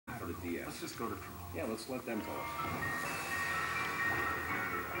DS? Let's just go to Toronto. Yeah, let's let them tell us.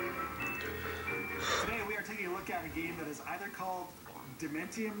 Today we are taking a look at a game that is either called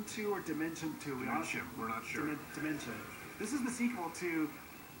Dementium 2 or Dimension 2. We're not sure. Dimension. This is the sequel to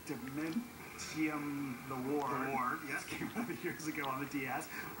Dementium The War. Yes. This came out years ago on the DS.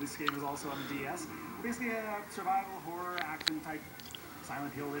 This game is also on the DS. Basically a survival horror action type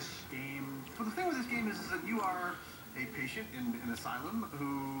Silent Hill-ish game. But the thing with this game is that you are a patient in an asylum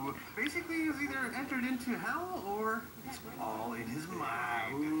who basically has either entered into hell or it's all in his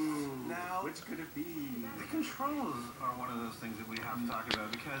mind. Ooh, now, which could it be? The controls are one of those things that we have to talk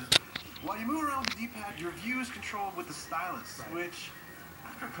about because while you move around with the D-pad, your view is controlled with the stylus, which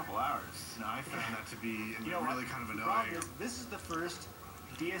after a couple hours, I found that to be really kind of annoying. The problem is, this is the first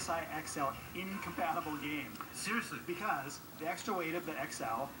DSi XL incompatible game. Seriously. Because the extra weight of the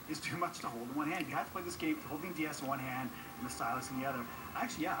XL is too much to hold in one hand. You have to play this game holding DS in one hand and the stylus in the other.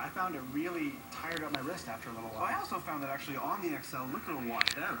 Actually, yeah, I found it really tired up my wrist after a little while. Well, I also found that actually on the XL, looked a little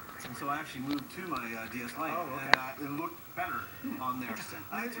washed out. And so I actually moved to my DS Lite, and it looked better on there. Interesting.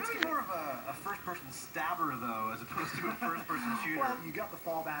 It's really more of a first-person stabber, though, as opposed to a first-person shooter. Well, you got the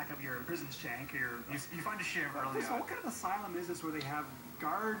fallback of your prison shank, or you find a shiv early on. So what kind of asylum is this where they have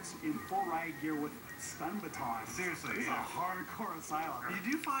guards in full riot gear with stun batons? Seriously, This is a hardcore asylum.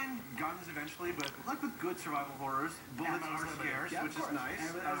 You do find guns eventually, but like with good survival horrors, bullets are scarce, which is nice.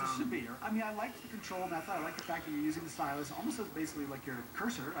 As it should be. I mean, I like the control method. I like the fact that you're using the stylus almost as basically like your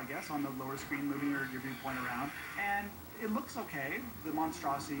cursor, I guess, on the lower screen, moving your viewpoint around. And it looks okay. The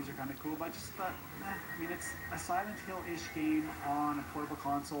monstrosities are kind of cool, but I just thought, I mean, it's a Silent Hill-ish game on a portable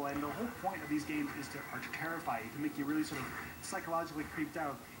console, and the whole point of these games is to terrify you, to make you really sort of psychologically creeped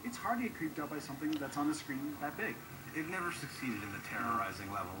out. It's hard to get creeped out by something that's on the screen that big. It never succeeded in the terrorizing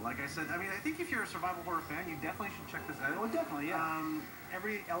level. Like I said, I mean, I think if you're a survival horror fan, you definitely should check this out. Oh, definitely, yeah.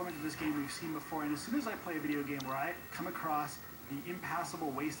 Every element of this game we've seen before, and as soon as I play a video game where I come across the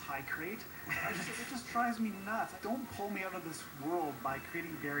impassable waist-high crate, it just drives me nuts. Don't pull me out of this world by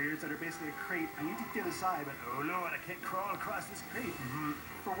creating barriers that are basically a crate. I need to get aside, but oh Lord, I can't crawl across this crate.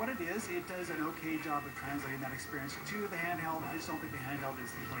 For what it is, it does an okay job of translating that experience to the handheld. I just don't think the handheld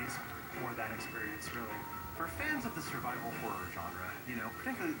is the place for that experience, really. For fans of the survival horror genre,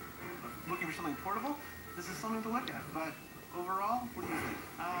 particularly looking for something portable, this is something to look at. But overall, what do you think?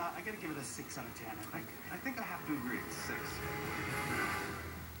 I gotta give it a 6 out of 10, I think. I think I have to agree. It's 6.